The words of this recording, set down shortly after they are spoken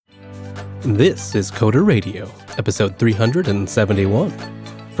This is Coder Radio, episode 371,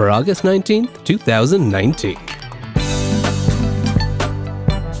 for August 19th, 2019.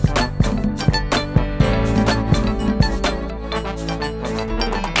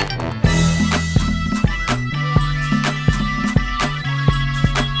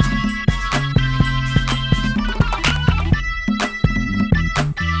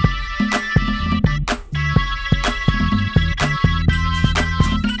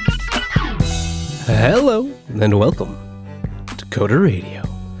 Hello, and welcome to Coder Radio,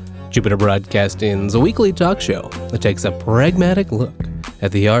 Jupiter Broadcasting's weekly talk show that takes a pragmatic look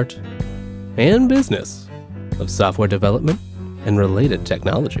at the art and business of software development and related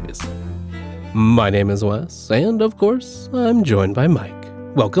technologies. My name is Wes, and of course, I'm joined by Mike.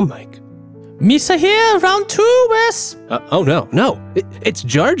 Welcome, Mike. Misa here, round two, Wes. Oh no, it's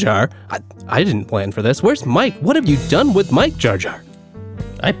Jar Jar. I didn't plan for this. Where's Mike? What have you done with Mike, Jar Jar?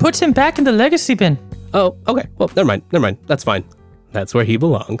 I put him back in the legacy bin. Oh, okay. Well, never mind. That's fine. That's where he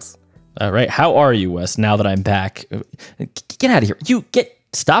belongs. All right, how are you, Wes, now that I'm back? Get out of here.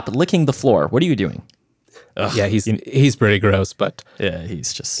 Stop licking the floor. What are you doing? Ugh, yeah, he's pretty gross, but yeah,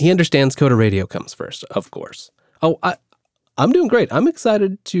 he's just... He understands Coder Radio comes first, of course. Oh, I'm doing great. I'm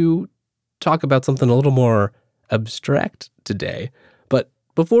excited to talk about something a little more abstract today. But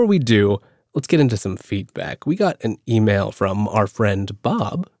before we do, let's get into some feedback. We got an email from our friend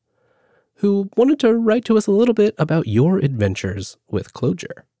Bob, who wanted to write to us a little bit about your adventures with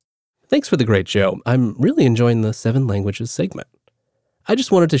Clojure. Thanks for the great show. I'm really enjoying the 7 languages segment. I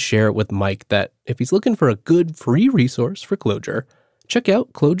just wanted to share it with Mike that if he's looking for a good free resource for Clojure, check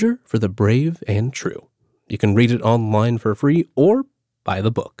out Clojure for the Brave and True. You can read it online for free or buy the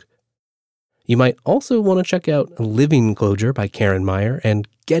book. You might also want to check out Living Clojure by Karen Meyer and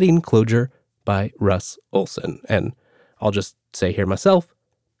Getting Clojure by Russ Olson. And I'll just say here myself,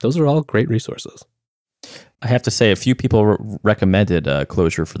 those are all great resources. I have to say, a few people recommended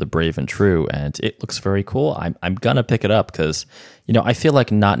Clojure for the Brave and True, and it looks very cool. I'm gonna pick it up because, I feel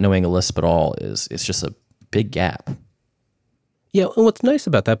like not knowing a Lisp at all is just a big gap. Yeah, and what's nice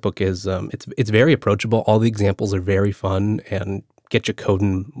about that book is it's very approachable. All the examples are very fun and get you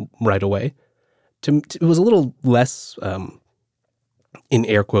coding right away. It was a little less, in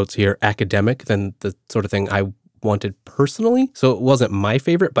air quotes here, academic than the sort of thing I wanted personally. So it wasn't my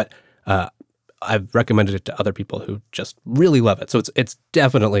favorite, but I've recommended it to other people who just really love it. So it's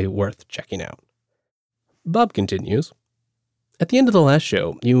definitely worth checking out. Bob continues. At the end of the last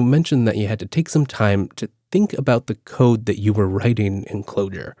show, you mentioned that you had to take some time to think about the code that you were writing in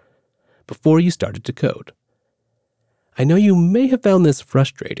Clojure before you started to code. I know you may have found this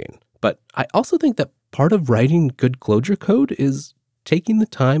frustrating, but I also think that part of writing good Clojure code is taking the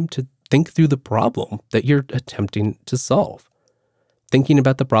time to think through the problem that you're attempting to solve. Thinking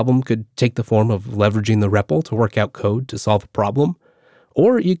about the problem could take the form of leveraging the REPL to work out code to solve a problem,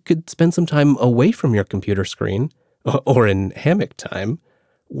 or you could spend some time away from your computer screen, or in hammock time,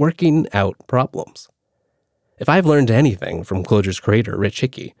 working out problems. If I've learned anything from Clojure's creator, Rich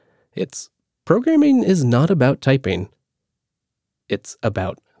Hickey, it's programming is not about typing. It's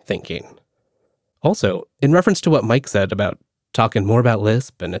about thinking. Also, in reference to what Mike said about talking more about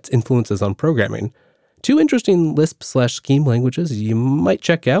Lisp and its influences on programming, 2 interesting Lisp/Scheme languages you might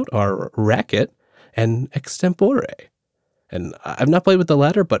check out are Racket and Extempore. And I've not played with the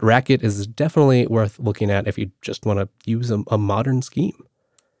latter, but Racket is definitely worth looking at if you just want to use a modern scheme.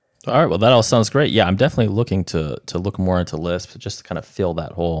 All right, well, that all sounds great. Yeah, I'm definitely looking to look more into Lisp just to kind of fill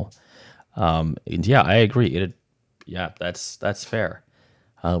that hole. And yeah, I agree. That's fair.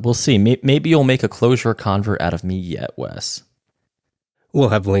 We'll see. Maybe you'll make a Clojure convert out of me yet, Wes. We'll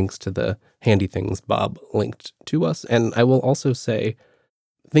have links to the handy things Bob linked to us, and I will also say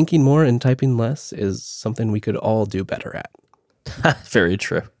thinking more and typing less is something we could all do better at. Very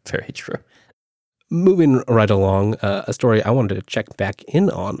true. Very true. Moving right along, a story I wanted to check back in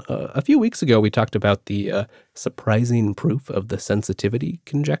on. A few weeks ago, we talked about the surprising proof of the sensitivity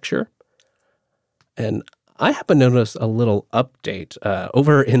conjecture. And I happen to notice a little update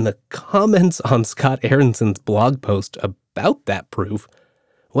over in the comments on Scott Aronson's blog post about that proof.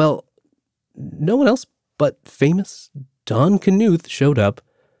 Well, no one else but famous Don Knuth showed up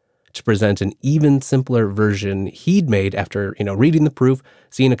to present an even simpler version he'd made after, reading the proof,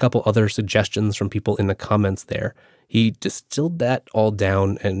 seeing a couple other suggestions from people in the comments there. He distilled that all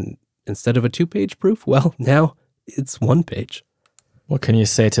down, and instead of a 2-page proof, well, now it's 1 page. What can you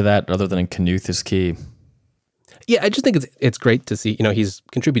say to that other than Knuth is key? Yeah, I just think it's great to see, he's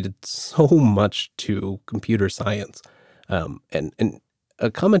contributed so much to computer science. And a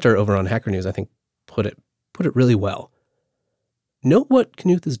commenter over on Hacker News, I think, put it really well. Note what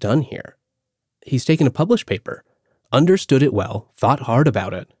Knuth has done here. He's taken a published paper, understood it well, thought hard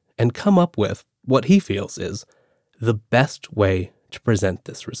about it, and come up with what he feels is the best way to present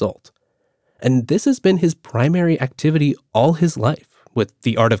this result. And this has been his primary activity all his life. With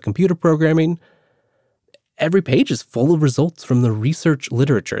The Art of Computer Programming, every page is full of results from the research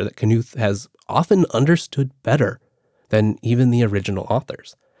literature that Knuth has often understood better than even the original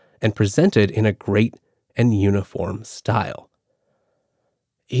authors, and presented in a great and uniform style.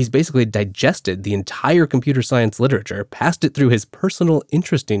 He's basically digested the entire computer science literature, passed it through his personal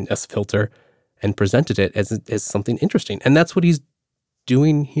interestingness filter, and presented it as something interesting. And that's what he's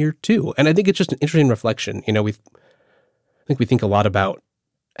doing here too. And I think it's just an interesting reflection. I think we think a lot about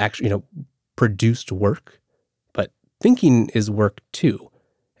actually, produced work, but thinking is work too.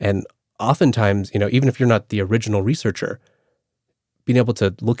 And oftentimes, even if you're not the original researcher, being able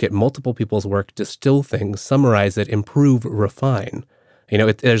to look at multiple people's work, distill things, summarize it, improve, refine.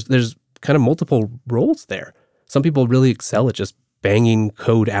 There's kind of multiple roles there. Some people really excel at just banging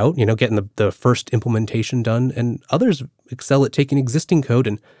code out, getting the first implementation done, and others excel at taking existing code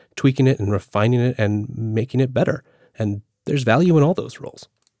and tweaking it and refining it and making it better. And there's value in all those roles.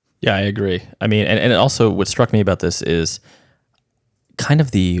 Yeah, I agree. I mean, and also what struck me about this is kind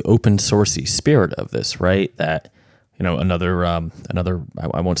of the open sourcey spirit of this, right? That, another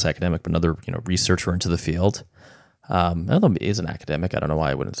I won't say academic, but another, researcher into the field. I don't know, he is an academic. I don't know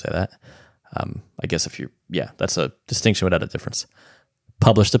why I wouldn't say that. I guess that's a distinction without a difference.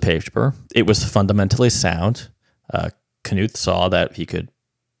 Published a paper. It was fundamentally sound. Knuth saw that he could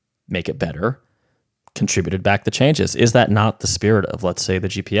make it better, contributed back the changes. Is that not the spirit of, let's say, the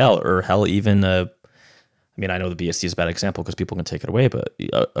GPL, or hell, even I know the BSD is a bad example because people can take it away, but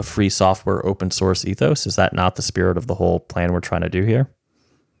a free software open source ethos, is that not the spirit of the whole plan we're trying to do here?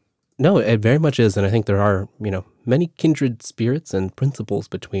 No, it very much is. And I think there are, many kindred spirits and principles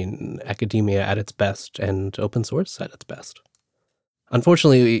between academia at its best and open source at its best.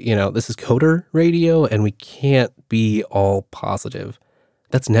 Unfortunately, this is Coder Radio, and we can't be all positive.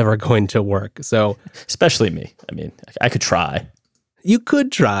 That's never going to work. So, especially me. I mean, I could try. You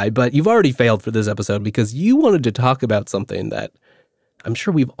could try, but you've already failed for this episode because you wanted to talk about something that I'm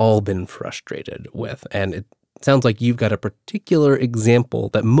sure we've all been frustrated with. And it sounds like you've got a particular example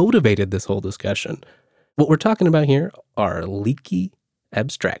that motivated this whole discussion. What we're talking about here are leaky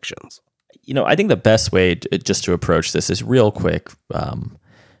abstractions. I think the best way just to approach this is real quick.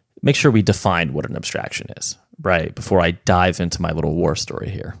 Make sure we define what an abstraction is, right? Before I dive into my little war story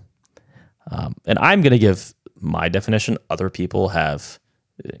here. And I'm going to give my definition. Other people have,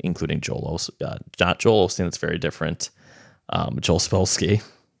 including Joel Osteen, that's very different. Joel Spolsky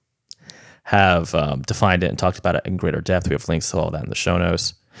have defined it and talked about it in greater depth. We have links to all that in the show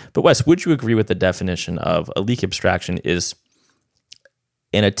notes. But Wes, would you agree with the definition of a leaky abstraction is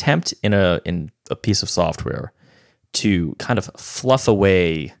an attempt in a piece of software to kind of fluff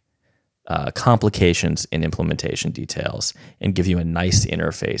away complications in implementation details and give you a nice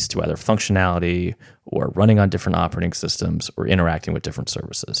interface to either functionality or running on different operating systems or interacting with different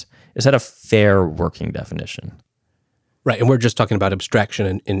services? Is that a fair working definition? Right, and we're just talking about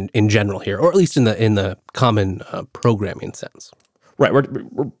abstraction in general here, or at least in the common programming sense. Right,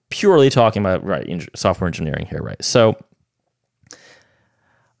 we're purely talking about software engineering here, right? So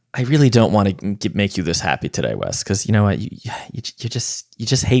I really don't want to make you this happy today, Wes, because you know what, you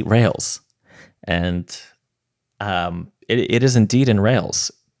just hate Rails, and it is indeed in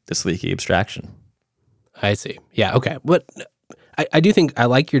Rails, this leaky abstraction. I see. Yeah. Okay. But I do think I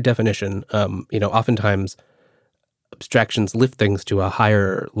like your definition. Oftentimes abstractions lift things to a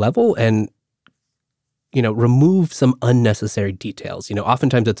higher level and remove some unnecessary details.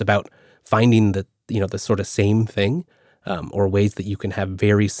 Oftentimes it's about finding the sort of same thing. Or ways that you can have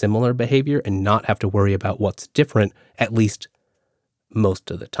very similar behavior and not have to worry about what's different, at least most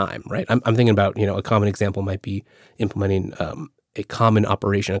of the time, right? I'm thinking about, a common example might be implementing a common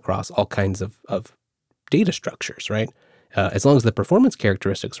operation across all kinds of data structures, right? As long as the performance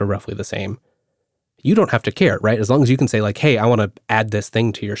characteristics are roughly the same, you don't have to care, right? As long as you can say like, hey, I want to add this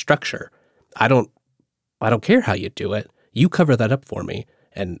thing to your structure. I don't care how you do it. You cover that up for me,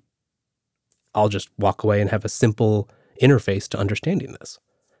 and I'll just walk away and have a simple interface to understanding this.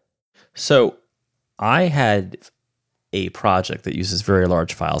 So I had a project that uses very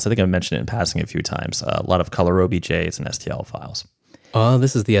large files. I think I've mentioned it in passing a few times. A lot of color OBJs and STL files. Oh,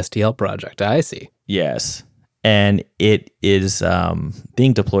 this is the STL project. I see. Yes. And it is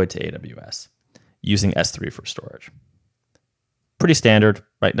being deployed to AWS using S3 for storage. Pretty standard,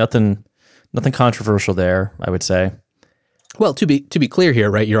 right? Nothing controversial there, I would say. Well, to be clear here,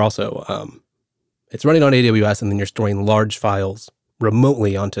 right? You're also it's running on AWS, and then you're storing large files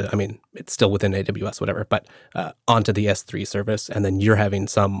remotely onto, I mean, it's still within AWS, whatever, but onto the S3 service. And then you're having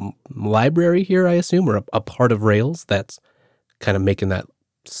some library here, I assume, or a part of Rails that's kind of making that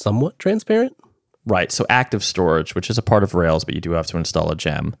somewhat transparent. Right. So active storage, which is a part of Rails, but you do have to install a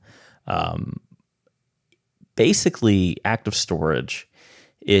gem. Basically, active storage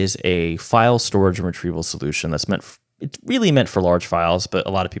is a file storage and retrieval solution that's it's really meant for large files, but a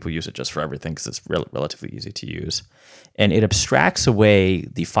lot of people use it just for everything because it's relatively easy to use. And it abstracts away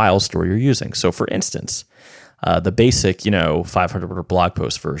the file store you're using. So for instance, the basic, 500 word blog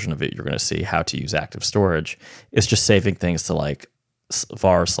post version of it, you're going to see how to use active storage is just saving things to like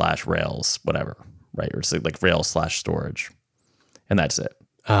var/rails, whatever, right? Or it's like rails/storage. And that's it.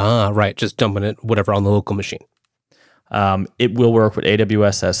 Right. Just dumping it, whatever, on the local machine. It will work with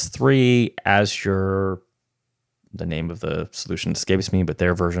AWS S3, Azure, the name of the solution escapes me, but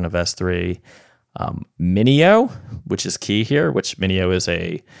their version of S3. Minio, which is key here, which Minio is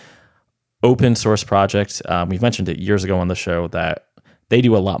a open source project. We've mentioned it years ago on the show that they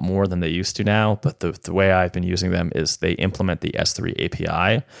do a lot more than they used to now, but the way I've been using them is they implement the S3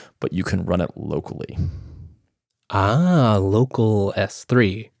 API, but you can run it locally. Local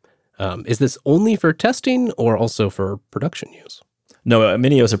S3. Is this only for testing or also for production use? No,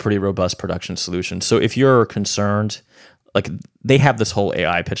 Minio is a pretty robust production solution. So if you're concerned, like they have this whole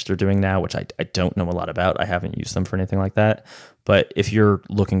AI pitch they're doing now, which I don't know a lot about. I haven't used them for anything like that. But if you're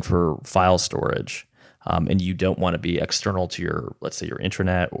looking for file storage and you don't want to be external to your, let's say your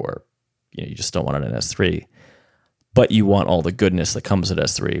intranet, or you just don't want it in S3, but you want all the goodness that comes with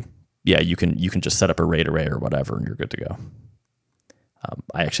S3, yeah, you can just set up a RAID array or whatever, and you're good to go.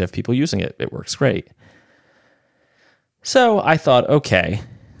 I actually have people using it. It works great. So I thought, okay,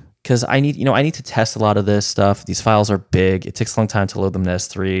 because I need to test a lot of this stuff. These files are big. It takes a long time to load them to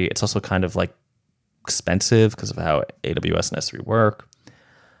S3. It's also kind of like expensive because of how AWS and S3 work.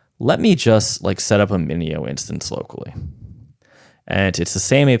 Let me just like set up a Minio instance locally. And it's the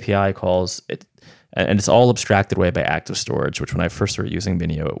same API calls, and it's all abstracted away by active storage, which when I first started using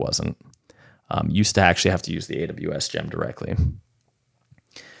Minio, it wasn't. Used to actually have to use the AWS gem directly.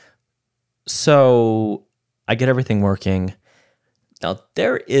 So I get everything working. Now,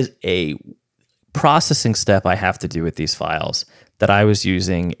 there is a processing step I have to do with these files that I was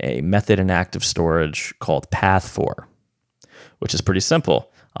using a method in active storage called path for, which is pretty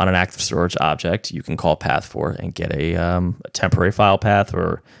simple. On an active storage object, you can call path for and get a temporary file path,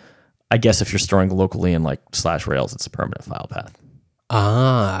 or I guess if you're storing locally in like /Rails, it's a permanent file path.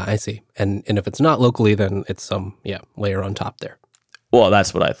 I see. And if it's not locally, then it's some layer on top there. Well,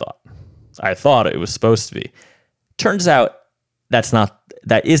 that's what I thought. I thought it was supposed to be. Turns out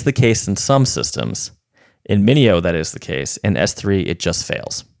that is the case in some systems. In Minio, that is the case. In S3, it just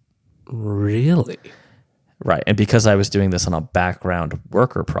fails. Really? Right. And because I was doing this on a background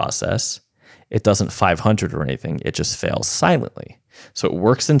worker process, it doesn't 500 or anything. It just fails silently. So it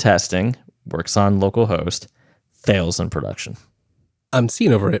works in testing, works on localhost, fails in production. I'm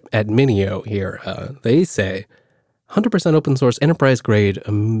seeing over at Minio here, they say 100% open source, enterprise grade,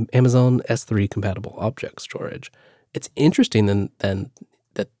 Amazon S3 compatible object storage. It's interesting then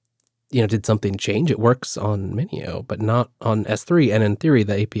that, did something change? It works on Minio, but not on S3. And in theory,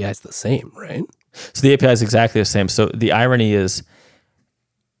 the API is the same, right? So the API is exactly the same. So the irony is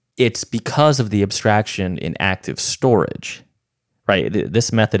it's because of the abstraction in active storage, right?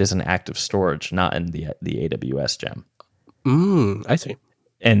 This method is in active storage, not in the AWS gem. I see.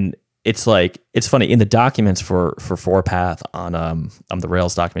 And it's funny in the documents for ForPath on the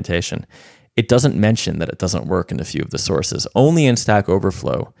Rails documentation, it doesn't mention that it doesn't work in a few of the sources. Only in Stack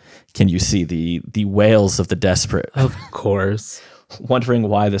Overflow can you see the wails of the desperate. Of course. Wondering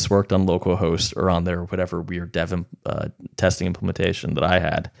why this worked on localhost or on their whatever weird dev testing implementation that I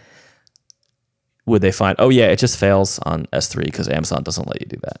had. Would they find, oh yeah, it just fails on S3 because Amazon doesn't let you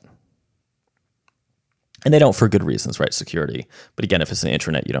do that. And they don't for good reasons, right? Security. But again, if it's an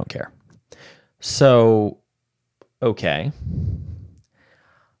intranet, you don't care. So, okay.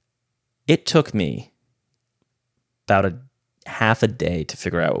 It took me about half a day to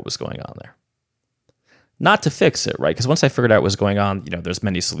figure out what was going on there. Not to fix it, right? Because once I figured out what was going on, there's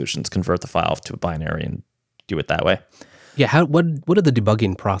many solutions. Convert the file to a binary and do it that way. Yeah, what did the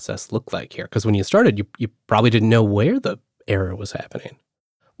debugging process look like here? Because when you started, you probably didn't know where the error was happening.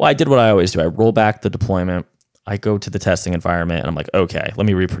 Well, I did what I always do. I roll back the deployment. I go to the testing environment, and I'm like, okay, let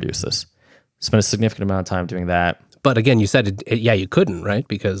me reproduce this. Spend a significant amount of time doing that. But again, you said, you couldn't, right?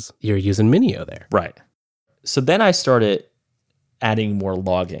 Because you're using Minio there. Right. So then I started adding more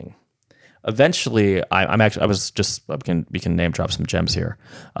logging. Eventually, we can name drop some gems here.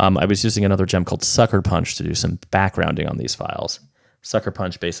 I was using another gem called Sucker Punch to do some backgrounding on these files. Sucker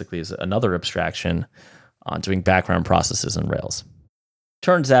Punch basically is another abstraction on doing background processes in Rails.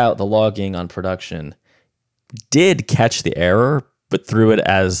 Turns out the logging on production did catch the error, but threw it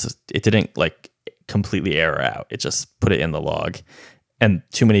as it didn't like completely error out. It just put it in the log, and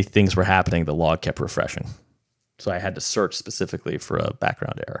too many things were happening. The log kept refreshing. So I had to search specifically for a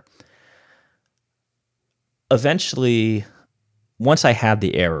background error. Eventually, once I had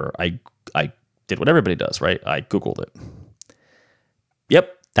the error, I did what everybody does, right? I Googled it.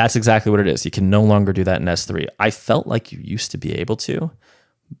 Yep, that's exactly what it is. You can no longer do that in S3. I felt like you used to be able to,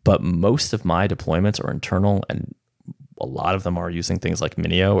 but most of my deployments are internal, and a lot of them are using things like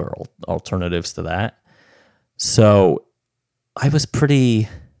Minio or alternatives to that. So I was pretty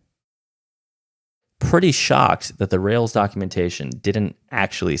shocked that the Rails documentation didn't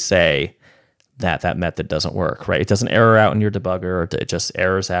actually say that that method doesn't work, right? It doesn't error out in your debugger. It just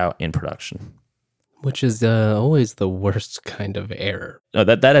errors out in production. Which is always the worst kind of error. No,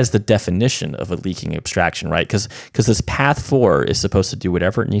 that is the definition of a leaking abstraction, right? Because this path 4 is supposed to do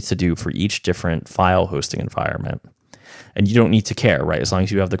whatever it needs to do for each different file hosting environment. And you don't need to care, right? As long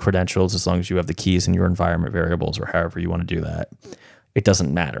as you have the credentials, as long as you have the keys in your environment variables or however you want to do that, it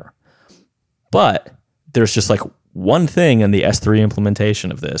doesn't matter. But there's just like one thing in the S3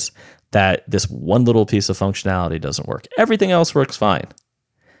 implementation of this, that this one little piece of functionality doesn't work. Everything else works fine.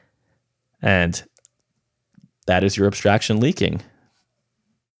 And that is your abstraction leaking.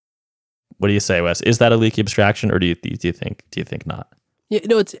 What do you say, Wes? Is that a leaky abstraction, or do you think not? Yeah,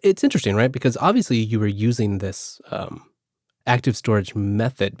 it's interesting, right? Because obviously you were using this active storage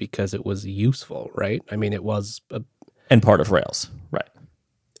method because it was useful, right? I mean, it was and part of Rails, right?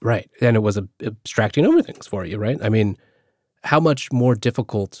 Right, and it was abstracting over things for you, right? I mean, how much more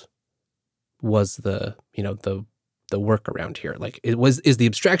difficult was the workaround here? Like, is the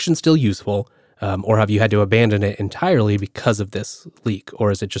abstraction still useful, or have you had to abandon it entirely because of this leak,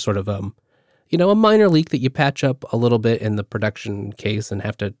 or is it just sort of a minor leak that you patch up a little bit in the production case and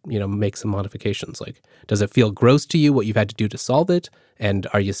have to make some modifications? Like, does it feel gross to you what you've had to do to solve it, and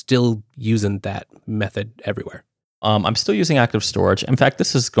are you still using that method everywhere? I'm still using active storage. In fact,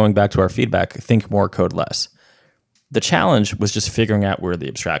 this is going back to our feedback, think more, code less. The challenge was just figuring out where the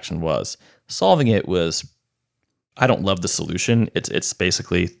abstraction was. Solving it was, I don't love the solution. It's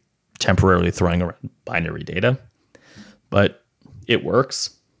basically temporarily throwing around binary data, but it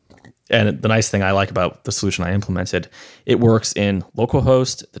works. And the nice thing I like about the solution I implemented, it works in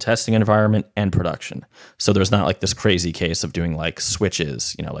localhost, the testing environment, and production. So there's not like this crazy case of doing like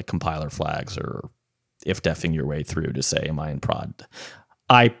switches, like compiler flags or if-defing your way through to say, am I in prod?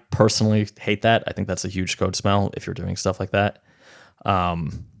 I personally hate that. I think that's a huge code smell if you're doing stuff like that.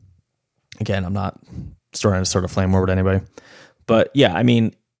 Again, I'm not starting to start a flame war with anybody. But yeah, I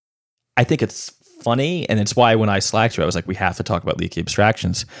mean, I think it's funny, and it's why when I slacked you, I was like, we have to talk about leaky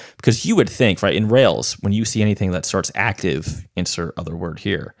abstractions, because you would think, right, in Rails, when you see anything that starts active, insert other word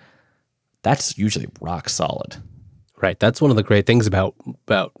here, that's usually rock solid. Right. That's one of the great things about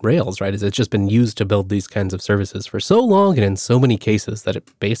Rails, right, is it's just been used to build these kinds of services for so long and in so many cases that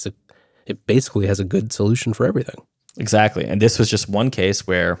it basically has a good solution for everything. Exactly. And this was just one case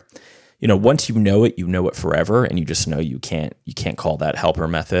where, once you know it forever, and you just know you can't call that helper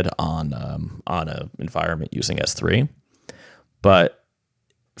method on a environment using S3. But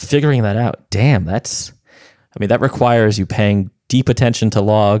figuring that out, damn, that requires you paying deep attention to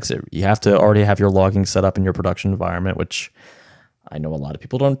logs. You have to already have your logging set up in your production environment, which I know a lot of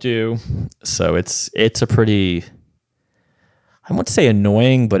people don't do. So it's a pretty, I won't say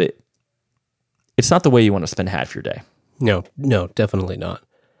annoying, but it's not the way you want to spend half your day. No, definitely not.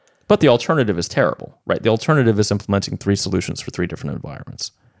 But the alternative is terrible, right? The alternative is implementing 3 solutions for 3 different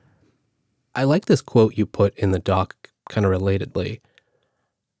environments. I like this quote you put in the doc kind of relatedly.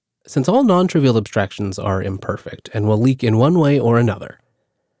 Since all non-trivial abstractions are imperfect and will leak in one way or another,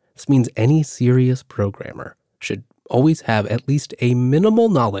 this means any serious programmer should always have at least a minimal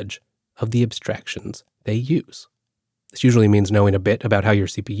knowledge of the abstractions they use. This usually means knowing a bit about how your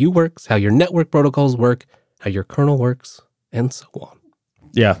CPU works, how your network protocols work, how your kernel works, and so on.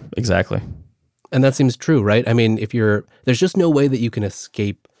 Yeah, exactly. And that seems true, right? I mean, there's just no way that you can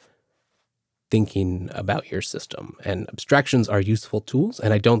escape thinking about your system, and abstractions are useful tools.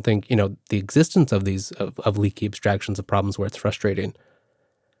 And I don't think, the existence of these, of leaky abstractions of problems where it's frustrating.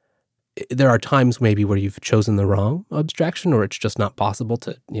 There are times maybe where you've chosen the wrong abstraction, or it's just not possible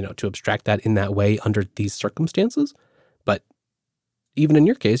to abstract that in that way under these circumstances. But even in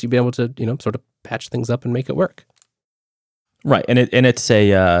your case, you'd be able to, sort of patch things up and make it work. Right. And it's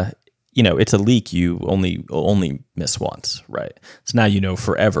a, it's a leak you only miss once, right? So now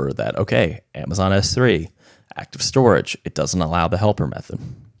forever that, okay, Amazon S3, Active storage, it doesn't allow the helper method.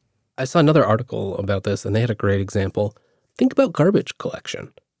 I saw another article about this, and they had a great example. Think about garbage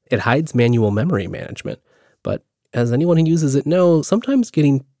collection. It hides manual memory management, but as anyone who uses it knows, sometimes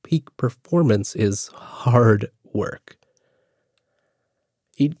getting peak performance is hard work.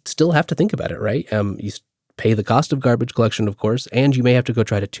 You still have to think about it, right? You pay the cost of garbage collection, of course, and you may have to go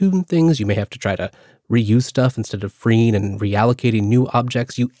try to tune things. You may have to try to reuse stuff instead of freeing and reallocating new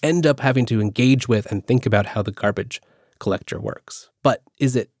objects. You end up having to engage with and think about how the garbage collector works. But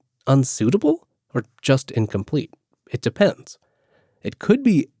is it unsuitable or just incomplete? It depends. It could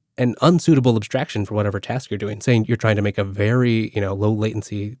be an unsuitable abstraction for whatever task you're doing, saying you're trying to make a very, low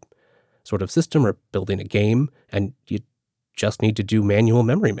latency sort of system or building a game, and you just need to do manual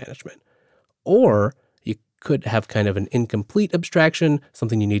memory management. Or you could have kind of an incomplete abstraction,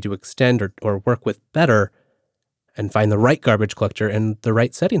 something you need to extend or work with better, and find the right garbage collector and the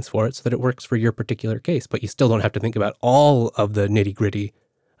right settings for it so that it works for your particular case. But you still don't have to think about all of the nitty-gritty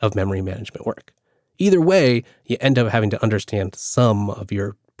of memory management work. Either way, you end up having to understand some of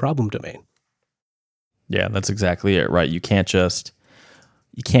your problem domain. Yeah, that's exactly it, right? You can't just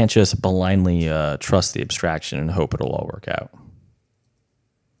blindly trust the abstraction and hope it'll all work out.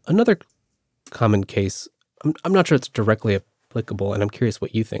 Another common case, I'm not sure it's directly applicable, and I'm curious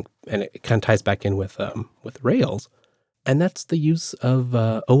what you think, and it kind of ties back in with Rails, and that's the use of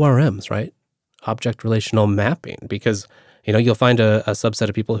ORMs, right? Object relational mapping, because you'll find a subset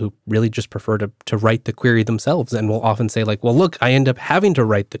of people who really just prefer to write the query themselves, and will often say like, well, look, I end up having to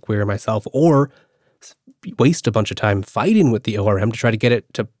write the query myself, or waste a bunch of time fighting with the ORM to try to get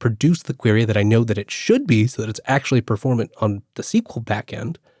it to produce the query that I know that it should be so that it's actually performant on the SQL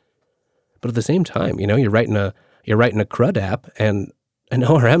backend. But at the same time, you're writing a CRUD app, and an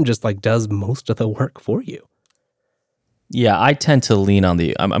ORM just like does most of the work for you. Yeah, I tend to lean on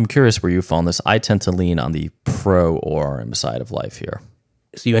I'm curious where you fall on this. I tend to lean on the pro ORM side of life here.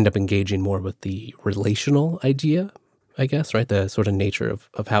 So you end up engaging more with the relational idea, I guess, right? The sort of nature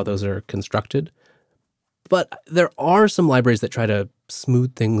of how those are constructed. But there are some libraries that try to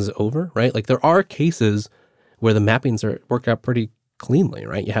smooth things over, right? Like there are cases where the mappings work out pretty cleanly,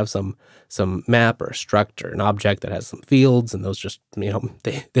 right? You have some map or a struct or an object that has some fields, and those just, they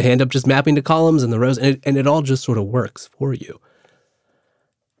end up just mapping to columns and the rows, and it all just sort of works for you.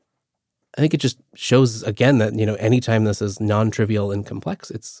 I think it just shows, again, that, anytime this is non-trivial and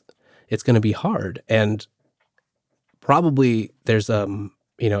complex, it's going to be hard. And probably there's, a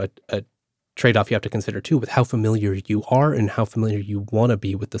trade-off you have to consider too with how familiar you are and how familiar you want to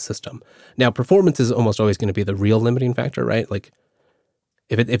be with the system. Now, performance is almost always going to be the real limiting factor, right? Like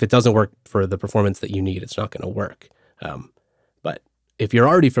if it doesn't work for the performance that you need, it's not going to work. But if you're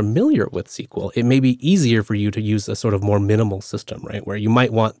already familiar with SQL, it may be easier for you to use a sort of more minimal system, right? Where you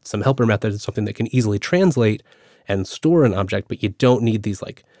might want some helper methods, something that can easily translate and store an object, but you don't need these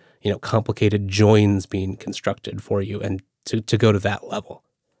complicated joins being constructed for you and to go to that level.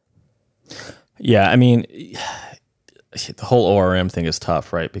 Yeah, I mean, the whole ORM thing is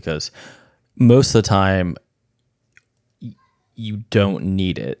tough, right? Because most of the time, you don't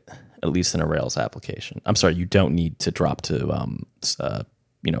need it, at least in a Rails application. I'm sorry, you don't need to drop to raw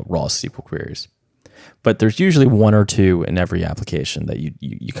SQL queries. But there's usually one or two in every application that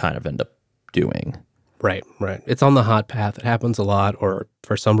you kind of end up doing. Right. It's on the hot path. It happens a lot, or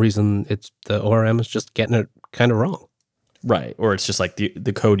for some reason, it's the ORM is just getting it kind of wrong. Right. Or it's just like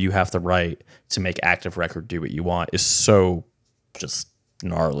the code you have to write to make Active Record do what you want is so just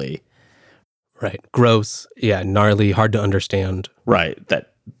gnarly. Right. Gross. Yeah. Gnarly. Hard to understand. Right.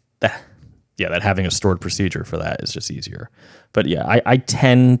 That having a stored procedure for that is just easier. But yeah, I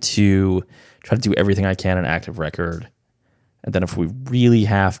tend to try to do everything I can in Active Record. And then if we really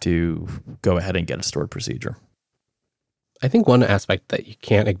have to, go ahead and get a stored procedure. I think one aspect that you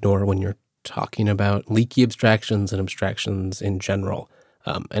can't ignore when you're talking about leaky abstractions and abstractions in general,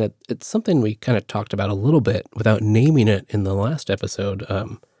 and it's something we kind of talked about a little bit without naming it in the last episode,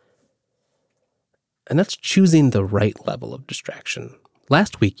 and that's choosing the right level of abstraction.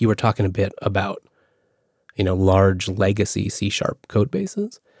 Last week, you were talking a bit about, large legacy C# code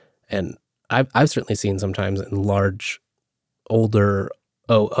bases, and I've certainly seen sometimes in large, older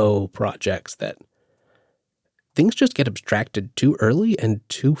OO projects that things just get abstracted too early and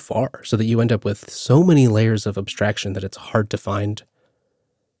too far, so that you end up with so many layers of abstraction that it's hard to find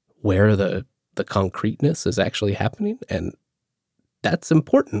where the concreteness is actually happening. And that's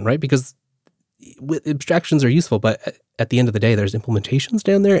important, right? Because abstractions are useful, but at the end of the day, there's implementations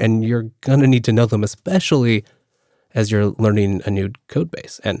down there, and you're going to need to know them, especially as you're learning a new code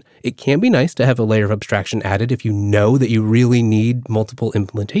base. And it can be nice to have a layer of abstraction added if you know that you really need multiple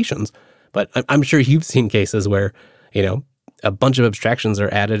implementations. But I'm sure you've seen cases where, a bunch of abstractions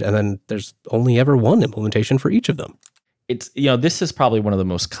are added and then there's only ever one implementation for each of them. It's, this is probably one of the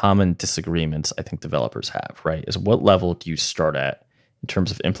most common disagreements I think developers have, right? Is what level do you start at in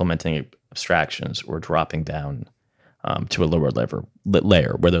terms of implementing abstractions or dropping down to a lower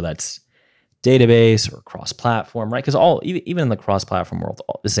layer, whether that's database or cross-platform, right? Because even in the cross-platform world,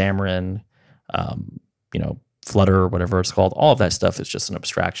 Xamarin, Flutter, whatever it's called, all of that stuff is just an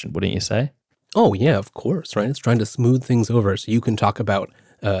abstraction, wouldn't you say? Oh, yeah, of course, right? It's trying to smooth things over so you can talk about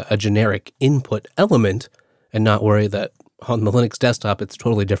a generic input element and not worry that on the Linux desktop, it's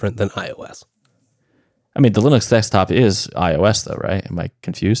totally different than iOS. I mean, the Linux desktop is iOS, though, right? Am I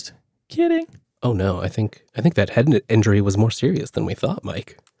confused? Kidding. Oh, no, I think that head injury was more serious than we thought,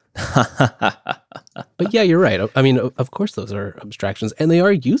 Mike. But yeah, you're right. I mean, of course, those are abstractions, and they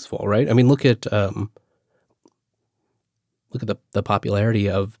are useful, right? I mean, look at the popularity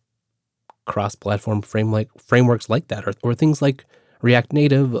of cross-platform frameworks like that, or things like React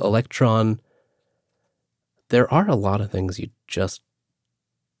Native, Electron. There are a lot of things you just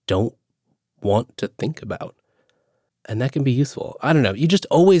don't want to think about, and that can be useful. I don't know. You just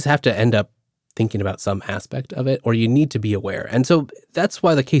always have to end up thinking about some aspect of it, or you need to be aware. And so that's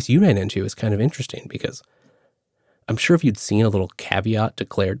why the case you ran into is kind of interesting, because I'm sure if you'd seen a little caveat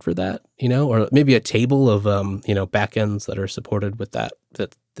declared for that, or maybe a table of, backends that are supported with that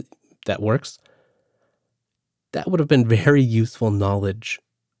works, that would have been very useful knowledge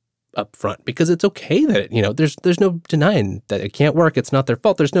up front, because it's okay that, there's no denying that it can't work. It's not their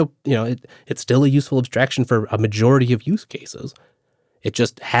fault. There's no, it's still a useful abstraction for a majority of use cases. It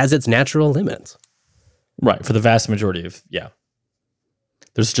just has its natural limits. Right. For the vast majority of, yeah.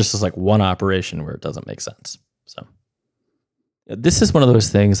 There's just this one operation where it doesn't make sense. So this is one of those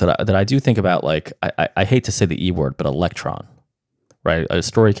things that I do think about, I hate to say the E word, but Electron, right? A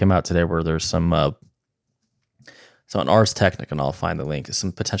story came out today where there's some, so on Ars Technica, and I'll find the link,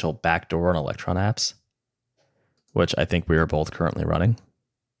 some potential backdoor on Electron apps, which I think we are both currently running.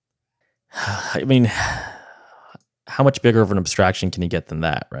 I mean, how much bigger of an abstraction can you get than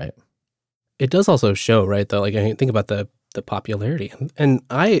that, right? It does also show, right, though, I think about the popularity. And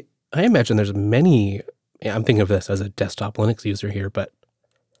I imagine there's many, I'm thinking of this as a desktop Linux user here, but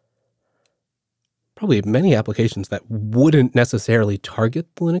probably many applications that wouldn't necessarily target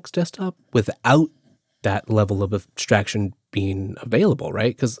the Linux desktop without that level of abstraction being available,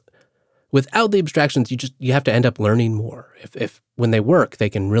 right? Because without the abstractions, you have to end up learning more. If when they work, they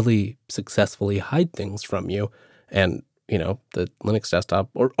can really successfully hide things from you. And, the Linux desktop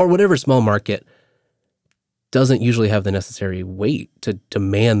or whatever small market doesn't usually have the necessary weight to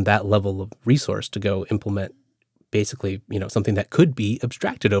man that level of resource to go implement basically, something that could be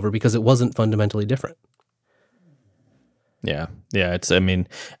abstracted over because it wasn't fundamentally different. Yeah. And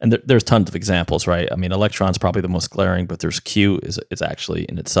there's tons of examples, right? I mean, Electron's probably the most glaring, but there's Q is actually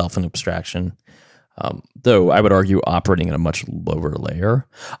in itself an abstraction. Though I would argue operating in a much lower layer,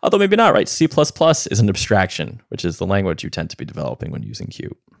 although maybe not, right? C++ is an abstraction, which is the language you tend to be developing when using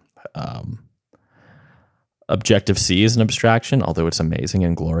Q. Objective-C is an abstraction, although it's amazing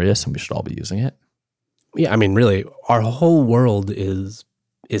and glorious, and we should all be using it. Yeah, I mean, really, our whole world is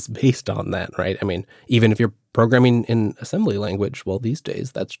based on that, right? I mean, even if you're programming in assembly language, well, these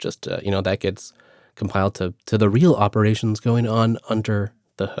days, that's just, that gets compiled to the real operations going on under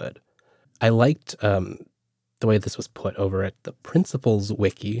the hood. I liked the way this was put over at the Principles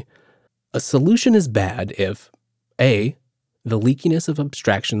Wiki. A solution is bad if A, the leakiness of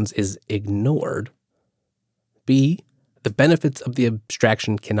abstractions is ignored, B, the benefits of the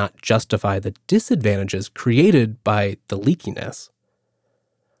abstraction cannot justify the disadvantages created by the leakiness,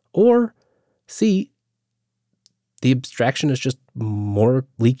 or C, the abstraction is just more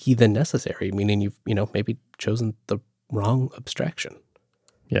leaky than necessary, meaning you've, maybe chosen the wrong abstraction.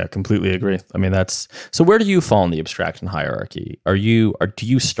 Yeah, completely agree. I mean, so where do you fall in the abstraction hierarchy? Do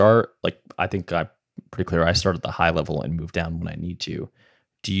you start, I think I'm pretty clear, I start at the high level and move down when I need to.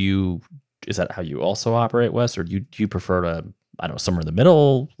 Is that how you also operate, Wes? Or do you prefer to, I don't know, somewhere in the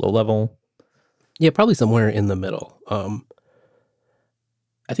middle, low level? Yeah, probably somewhere in the middle.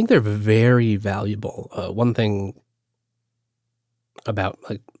 I think they're very valuable. One thing about,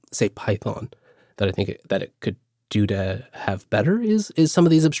 say, Python that I think that it could do to have better is some of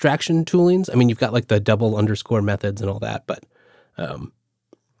these abstraction toolings. I mean, you've got the double underscore methods and all that, but I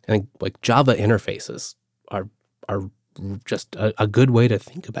think Java interfaces are just a good way to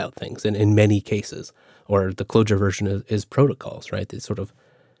think about things in many cases. Or the Clojure version is protocols, right? These sort of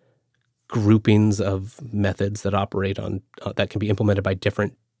groupings of methods that operate on that can be implemented by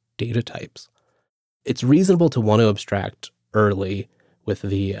different data types. It's reasonable to want to abstract early with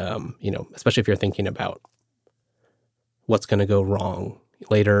the, especially if you're thinking about what's going to go wrong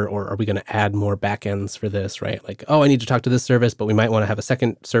later, or are we going to add more backends for this, right? Like, oh, I need to talk to this service, but we might want to have a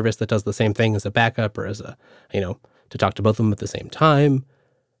second service that does the same thing as a backup or as a, to talk to both of them at the same time.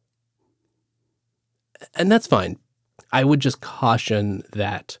 And that's fine. I would just caution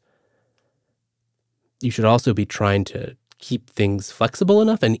that you should also be trying to keep things flexible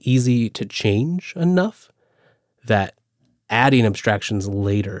enough and easy to change enough that adding abstractions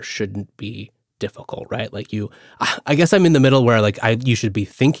later shouldn't be difficult, right? Like I guess I'm in the middle where you should be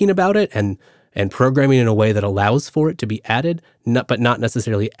thinking about it and programming in a way that allows for it to be added, but not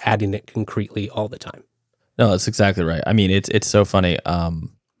necessarily adding it concretely all the time. No, that's exactly right. I mean, it's so funny.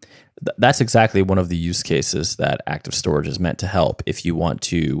 That's exactly one of the use cases that Active Storage is meant to help if you want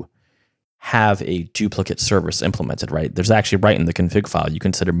to have a duplicate service implemented, right? There's actually right in the config file, you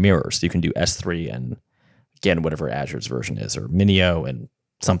consider mirrors. You can do S3 and, again, whatever Azure's version is, or Minio and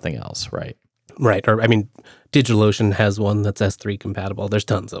something else, right? Right. Or, DigitalOcean has one that's S3 compatible. There's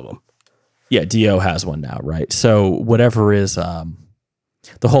tons of them. Yeah, DO has one now, right? So whatever is the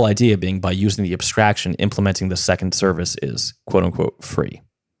whole idea being by using the abstraction, implementing the second service is quote unquote free.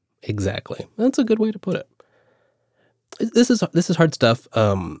 Exactly. That's a good way to put it. This is hard stuff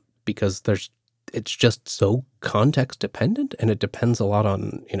because it's just so context dependent, and it depends a lot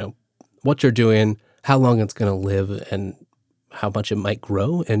on, what you're doing, how long it's going to live, and how much it might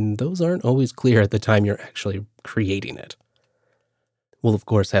grow, and those aren't always clear at the time you're actually creating it. We'll, of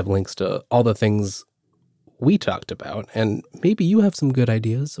course, have links to all the things we talked about, and maybe you have some good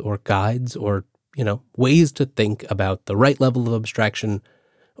ideas or guides or, ways to think about the right level of abstraction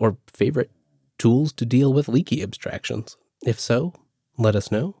or favorite tools to deal with leaky abstractions. If so, let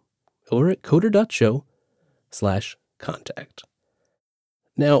us know over at coder.show/contact.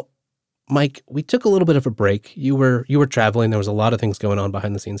 Now, Mike, we took a little bit of a break. You were traveling. There was a lot of things going on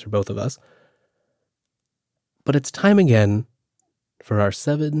behind the scenes for both of us. But it's time again for our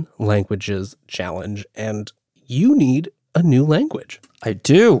 7 languages challenge, and you need a new language. I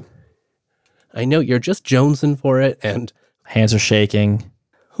do. I know you're just jonesing for it, and hands are shaking.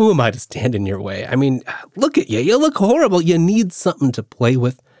 Who am I to stand in your way? Look at you. You look horrible. You need something to play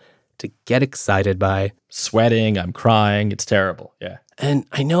with, to get excited by. Sweating, I'm crying. It's terrible. Yeah. And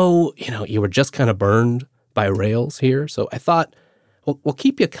I know, you were just kind of burned by Rails here. So I thought, we'll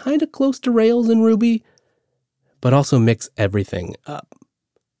keep you kind of close to Rails and Ruby, but also mix everything up.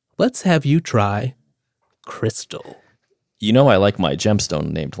 Let's have you try Crystal. I like my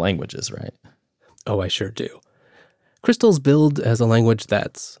gemstone named languages, right? Oh, I sure do. Crystal's billed as a language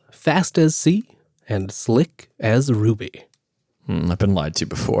that's fast as C and slick as Ruby. I've been lied to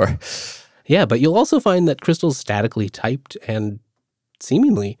before. Yeah, but you'll also find that Crystal's statically typed and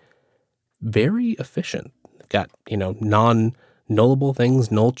seemingly very efficient. They've got, non-nullable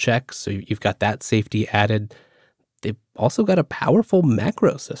things, null checks, so you've got that safety added. They've also got a powerful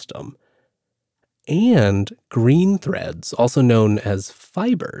macro system and green threads, also known as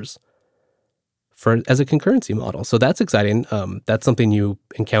fibers, as a concurrency model. So that's exciting. That's something you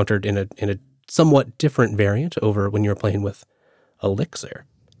encountered in a somewhat different variant over when you were playing with Elixir.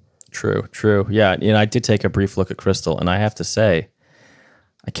 True. Yeah, I did take a brief look at Crystal, and I have to say,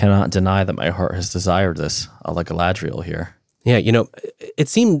 I cannot deny that my heart has desired this, like Galadriel here. Yeah, it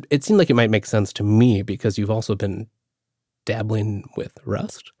seemed like it might make sense to me because you've also been dabbling with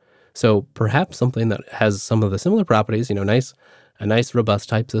Rust. So perhaps something that has some of the similar properties, a nice robust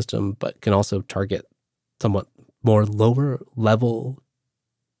type system, but can also target somewhat more lower level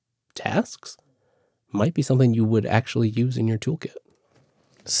tasks might be something you would actually use in your toolkit.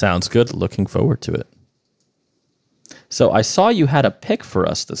 Sounds good. Looking forward to it. So I saw you had a pick for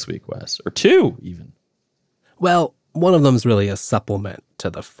us this week, Wes, or 2 even. Well, one of them is really a supplement to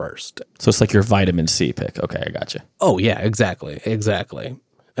the first. So it's like your vitamin C pick. Okay, I got you. Oh, yeah, exactly.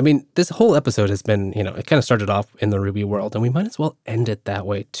 This whole episode has been, it kind of started off in the Ruby world, and we might as well end it that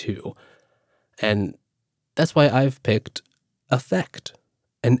way too. And that's why I've picked Effect,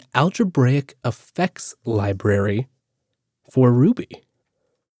 an algebraic effects library for Ruby.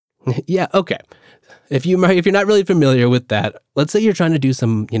 Yeah, okay. If you're not really familiar with that, let's say you're trying to do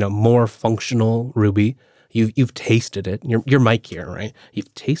some, more functional Ruby. You've tasted it. You're Mike here, right?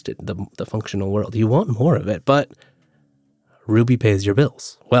 You've tasted the functional world. You want more of it, but Ruby pays your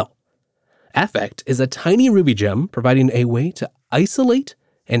bills. Well, Affect is a tiny Ruby gem providing a way to isolate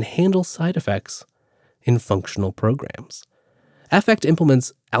and handle side effects in functional programs. Affect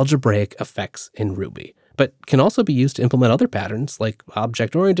implements algebraic effects in Ruby, but can also be used to implement other patterns like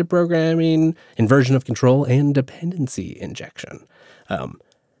object-oriented programming, inversion of control, and dependency injection.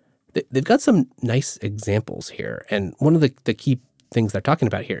 They've got some nice examples here, and one of the key things they're talking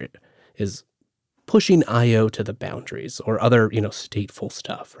about here is pushing IO to the boundaries or other, stateful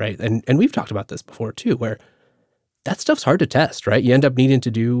stuff, right? And we've talked about this before too, where that stuff's hard to test, right? You end up needing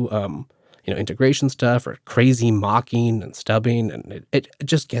to do, integration stuff or crazy mocking and stubbing, and it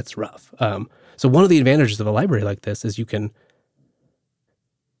just gets rough. So one of the advantages of a library like this is you can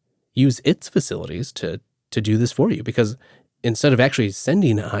use its facilities to do this for you, because instead of actually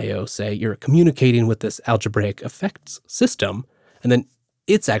sending IO, say, you're communicating with this algebraic effects system, and then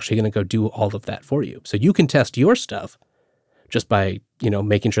it's actually going to go do all of that for you. So you can test your stuff just by,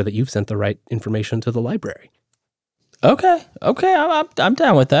 making sure that you've sent the right information to the library. Okay, I'm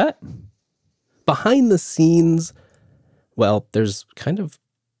down with that. Behind the scenes, well, there's kind of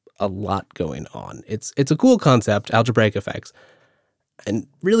a lot going on. It's a cool concept, algebraic effects. And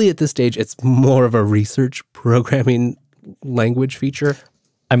really at this stage, it's more of a research programming language feature.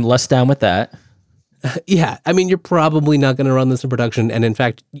 I'm less down with that. Yeah, I mean, you're probably not going to run this in production, and in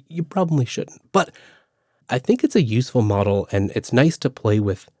fact, you probably shouldn't. But I think it's a useful model, and it's nice to play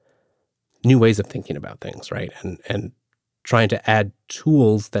with new ways of thinking about things, right? And trying to add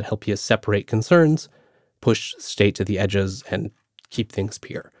tools that help you separate concerns, push state to the edges, and keep things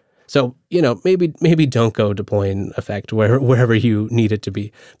pure. So, maybe don't go deploying effect wherever you need it to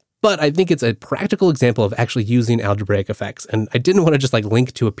be. But I think it's a practical example of actually using algebraic effects. And I didn't want to just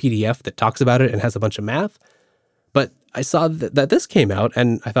link to a PDF that talks about it and has a bunch of math. But I saw that this came out,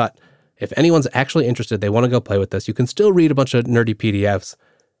 and I thought, if anyone's actually interested, they want to go play with this, you can still read a bunch of nerdy PDFs,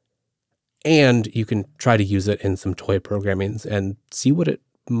 and you can try to use it in some toy programmings and see what it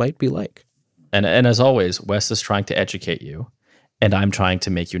might be like. And as always, Wes is trying to educate you, and I'm trying to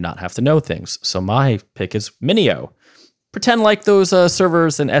make you not have to know things. So my pick is Minio. Pretend like those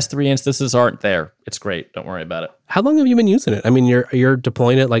servers and S3 instances aren't there. It's great. Don't worry about it. How long have you been using it? I mean, you're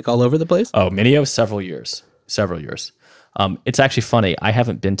deploying it all over the place? Oh, Minio, several years. It's actually funny. I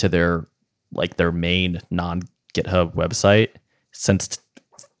haven't been to their main non-GitHub website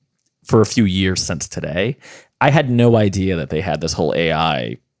for a few years since today. I had no idea that they had this whole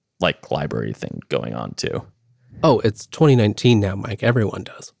AI library thing going on too. Oh, it's 2019 now, Mike. Everyone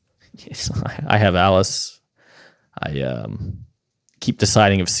does. Yes, I have Alice. I keep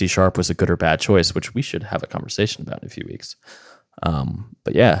deciding if C# was a good or bad choice, which we should have a conversation about in a few weeks.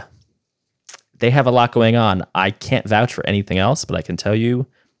 But yeah, they have a lot going on. I can't vouch for anything else, but I can tell you,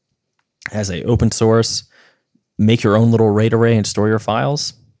 as a open source, make your own little RAID array and store your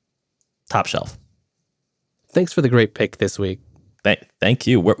files, top shelf. Thanks for the great pick this week. Thank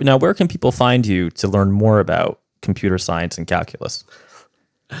you. Where can people find you to learn more about computer science and calculus?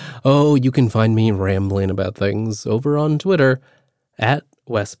 Oh, you can find me rambling about things over on Twitter at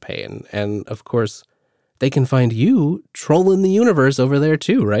Wes Payne. And of course, they can find you trolling the universe over there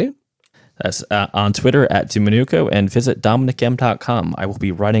too, right? That's on Twitter at Dominuco, and visit DominicM.com. I will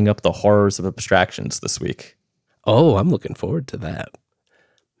be writing up the horrors of abstractions this week. Oh, I'm looking forward to that.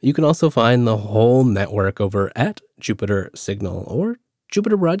 You can also find the whole network over at Jupiter Signal or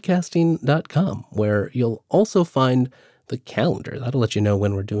JupiterBroadcasting.com, where you'll also find the calendar. That'll let you know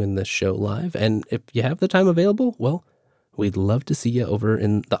when we're doing this show live. And if you have the time available, well, we'd love to see you over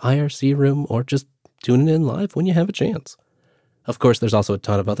in the IRC room or just tuning in live when you have a chance. Of course, there's also a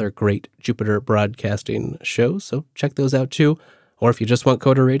ton of other great Jupiter Broadcasting shows, so check those out too. Or if you just want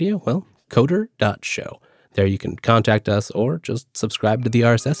Coder Radio, well, coder.show. There you can contact us or just subscribe to the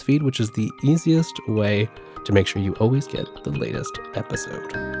RSS feed, which is the easiest way to make sure you always get the latest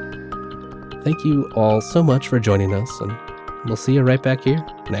episode. Thank you all so much for joining us, and we'll see you right back here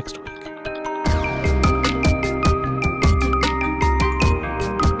next week.